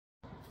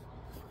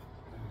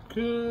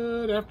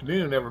Good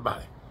afternoon,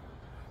 everybody.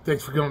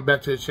 Thanks for coming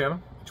back to the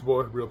channel. It's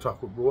your boy, Real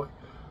Talk with Roy.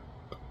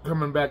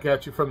 Coming back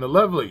at you from the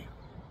lovely,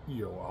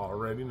 you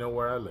already know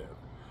where I live.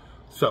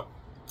 So,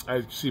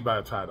 as you see by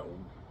the title,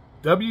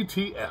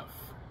 WTF.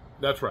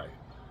 That's right.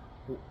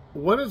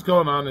 What is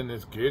going on in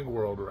this gig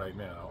world right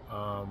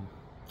now?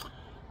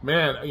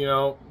 Man, you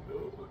know,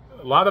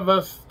 a lot of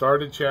us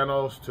started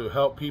channels to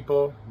help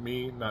people.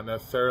 Me, not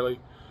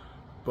necessarily.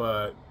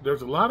 But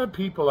there's a lot of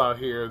people out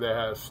here that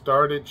have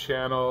started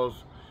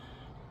channels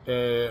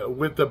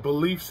with the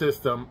belief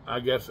system,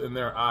 I guess, in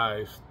their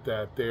eyes,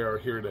 that they are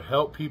here to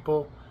help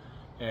people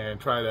and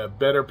try to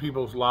better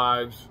people's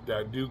lives,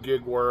 that do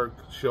gig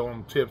work, show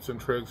them tips and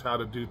tricks how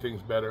to do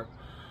things better.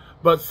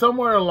 But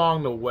somewhere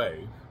along the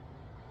way,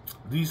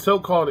 these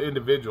so-called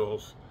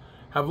individuals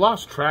have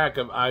lost track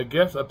of, I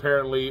guess,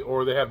 apparently,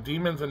 or they have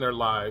demons in their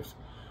lives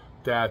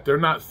that they're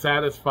not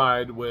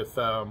satisfied with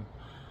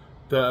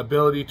the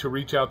ability to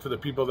reach out to the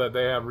people that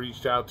they have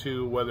reached out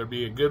to, whether it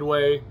be a good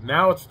way.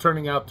 Now it's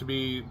turning out to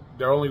be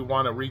they only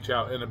want to reach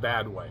out in a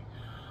bad way.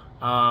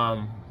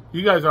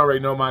 You guys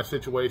already know my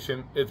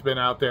situation. It's been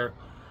out there.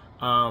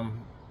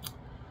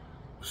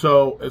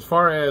 So as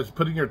far as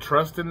putting your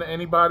trust into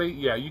anybody,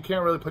 yeah, you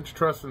can't really put your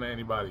trust into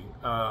anybody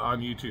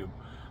on YouTube.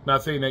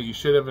 Not saying that you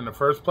should have in the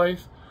first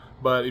place,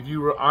 but if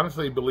you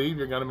honestly believe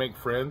you're going to make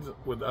friends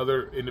with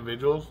other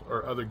individuals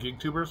or other gig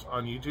tubers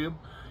on YouTube,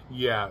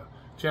 yeah,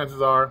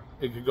 chances are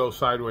it could go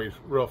sideways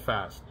real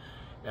fast.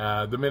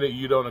 The minute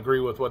you don't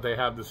agree with what they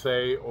have to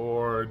say,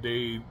 or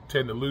they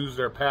tend to lose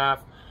their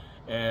path,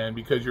 and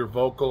because you're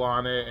vocal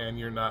on it and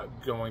you're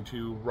not going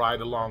to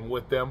ride along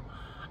with them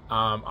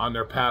on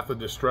their path of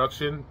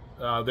destruction,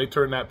 they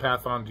turn that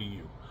path onto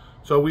you.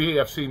 So we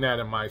have seen that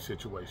in my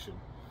situation.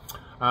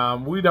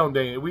 We're not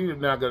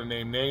going to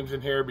name names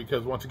in here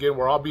because, once again,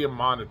 we're all being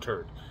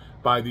monitored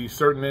by these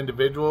certain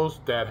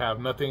individuals that have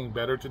nothing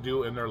better to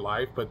do in their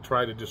life but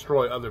try to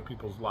destroy other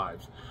people's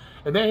lives.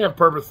 And they have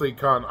purposely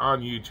gone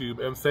on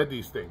YouTube and said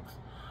these things.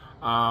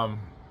 As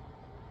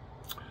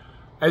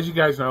you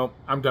guys know,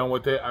 I'm done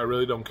with it. I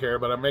really don't care,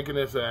 but I'm making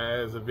this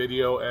as a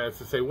video as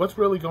to say what's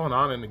really going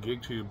on in the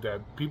gig tube,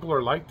 that people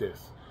are like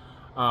this.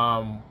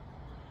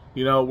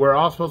 You know, we're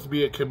all supposed to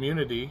be a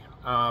community.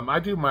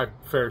 I do my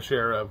fair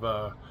share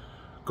of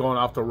going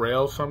off the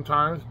rails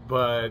sometimes,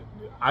 but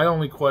I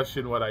only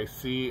question what I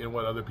see and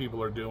what other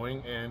people are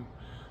doing, and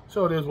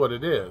so it is what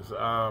it is.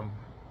 I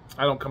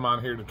don't come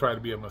on here to try to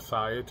be a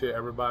messiah to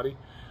everybody.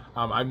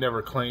 I've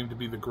never claimed to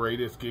be the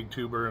greatest gig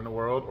tuber in the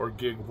world or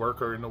gig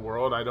worker in the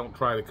world. I don't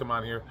try to come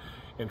on here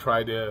and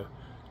try to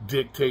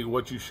dictate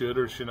what you should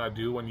or should not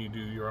do when you do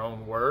your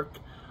own work,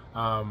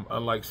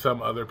 unlike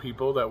some other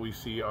people that we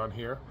see on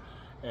here.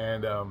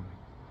 And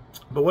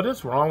but what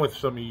is wrong with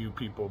some of you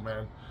people,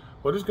 man?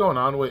 What is going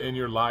on in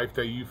your life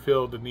that you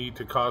feel the need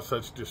to cause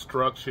such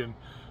destruction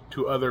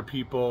to other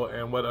people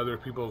and what other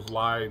people's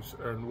lives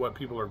and what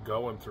people are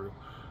going through?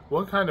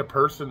 What kind of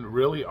person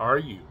really are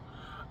you?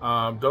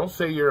 Don't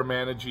say you're a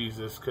man of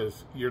Jesus,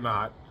 because you're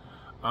not.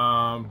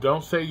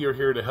 Don't say you're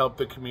here to help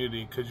the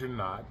community, because you're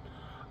not.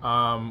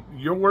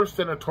 You're worse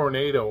than a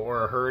tornado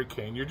or a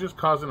hurricane. You're just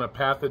causing a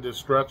path of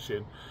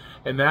destruction.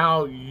 And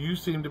now you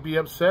seem to be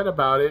upset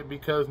about it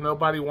because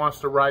nobody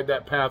wants to ride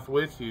that path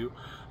with you.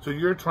 So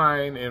you're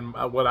trying, and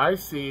what I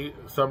see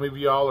some of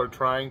y'all are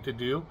trying to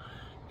do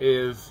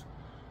is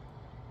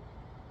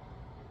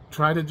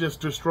try to just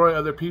destroy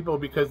other people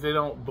because they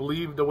don't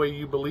believe the way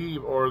you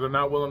believe, or they're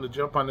not willing to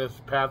jump on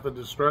this path of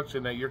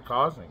destruction that you're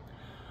causing.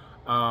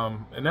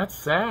 And that's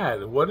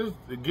sad.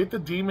 Get the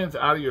demons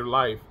out of your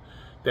life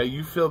that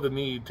you feel the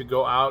need to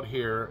go out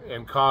here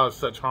and cause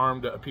such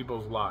harm to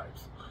people's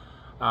lives.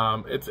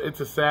 It's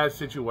a sad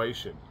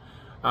situation.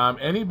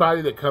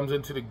 Anybody that comes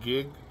into the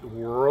gig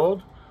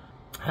world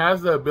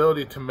has the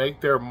ability to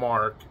make their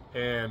mark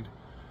and,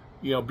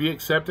 you know, be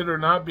accepted or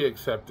not be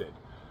accepted.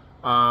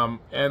 And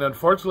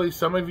unfortunately,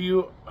 some of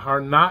you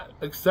are not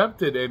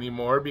accepted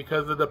anymore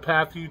because of the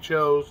path you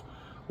chose,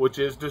 which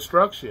is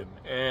destruction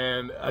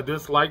and a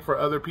dislike for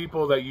other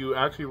people that you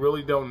actually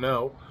really don't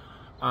know.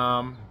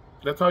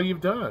 That's all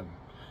you've done.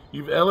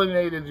 You've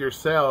alienated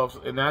yourselves,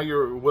 and now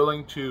you're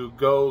willing to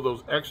go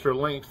those extra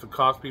lengths to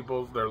cost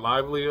people their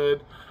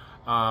livelihood,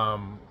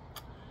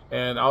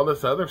 and all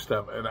this other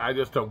stuff. And I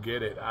just don't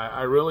get it.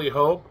 I really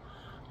hope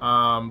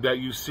that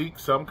you seek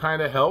some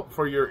kind of help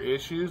for your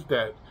issues,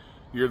 that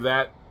your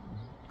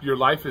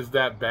life is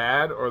that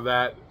bad or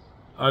that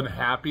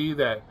unhappy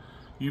that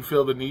you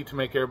feel the need to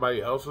make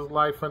everybody else's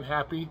life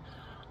unhappy.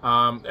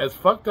 As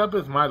fucked up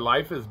as my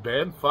life has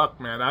been, fuck,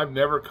 man, I've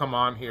never come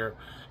on here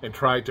and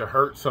tried to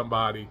hurt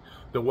somebody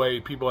the way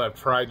people have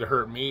tried to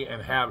hurt me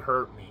and have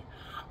hurt me.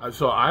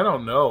 So I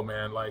don't know,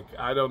 man. Like,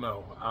 I don't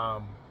know.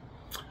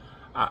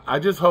 I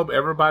just hope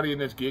everybody in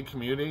this gig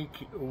community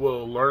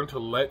will learn to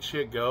let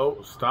shit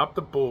go, stop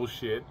the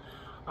bullshit,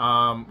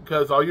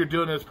 because all you're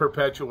doing is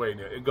perpetuating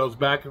it. It goes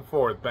back and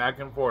forth,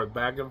 back and forth,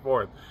 back and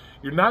forth.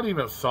 You're not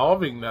even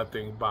solving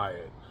nothing by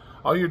it.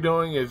 All you're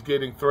doing is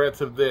getting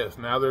threats of this.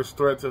 Now there's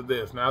threats of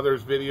this. Now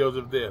there's videos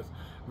of this.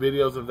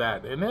 videos of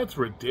that. And that's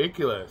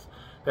ridiculous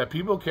that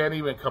people can't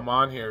even come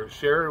on here,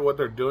 share what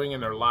they're doing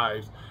in their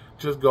lives,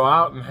 just go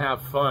out and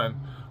have fun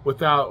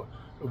without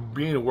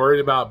being worried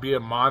about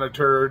being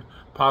monitored,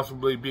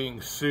 possibly being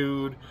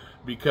sued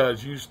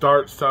because you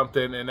start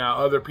something and now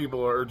other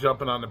people are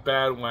jumping on the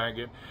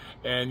bandwagon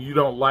and you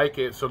don't like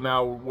it. So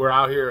now we're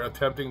out here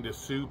attempting to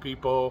sue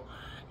people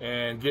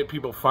and get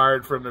people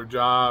fired from their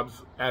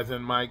jobs, as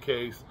in my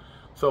case.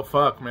 So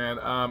fuck, man.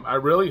 I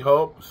really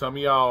hope some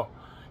of y'all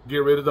get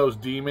rid of those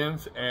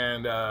demons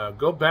and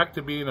go back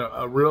to being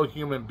a real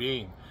human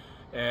being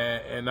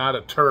and not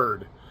a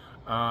turd.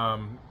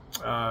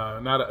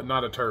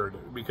 Not a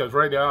turd, because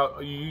right now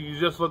you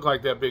just look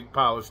like that big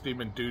pile of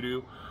steaming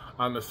doo-doo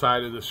on the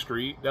side of the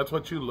street. That's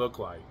what you look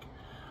like.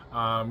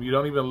 You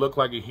don't even look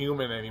like a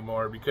human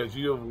anymore, because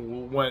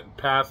you went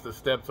past the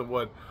steps of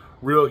what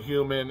real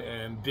human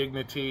and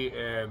dignity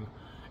and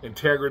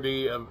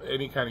integrity of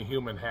any kind of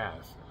human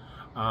has.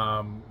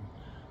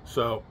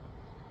 So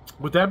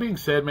with that being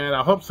said, man,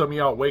 I hope some of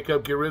y'all wake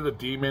up, get rid of the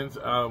demons,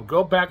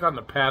 go back on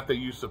the path that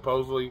you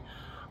supposedly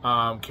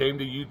came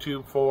to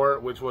YouTube for,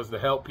 which was to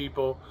help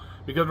people.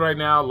 Because right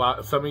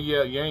now, some of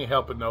you ain't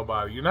helping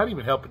nobody. You're not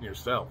even helping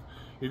yourself.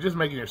 You're just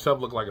making yourself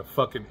look like a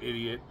fucking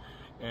idiot.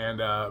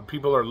 And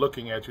people are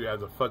looking at you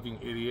as a fucking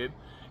idiot.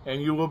 And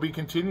you will be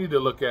continued to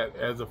look at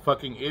as a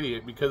fucking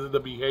idiot because of the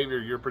behavior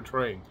you're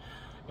portraying.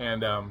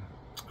 And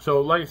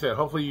so, like I said,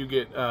 hopefully you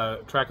get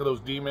track of those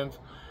demons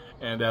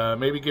and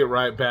maybe get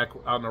right back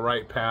on the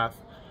right path.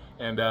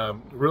 And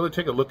really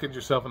take a look at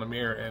yourself in the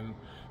mirror, and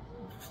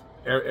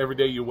every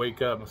day you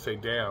wake up and say,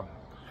 damn,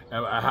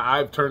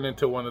 I've turned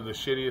into one of the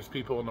shittiest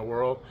people in the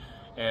world,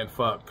 and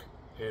fuck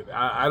it.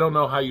 I don't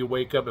know how you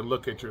wake up and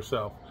look at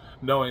yourself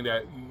knowing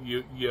that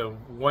you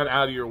went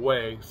out of your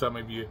way, some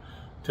of you,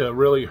 to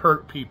really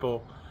hurt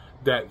people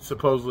that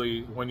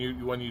supposedly when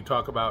you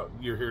talk about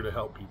you're here to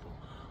help people.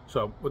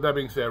 So with that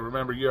being said,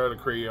 remember, you are to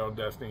create your own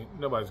destiny.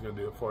 Nobody's going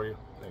to do it for you.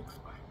 Thanks.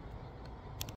 Bye.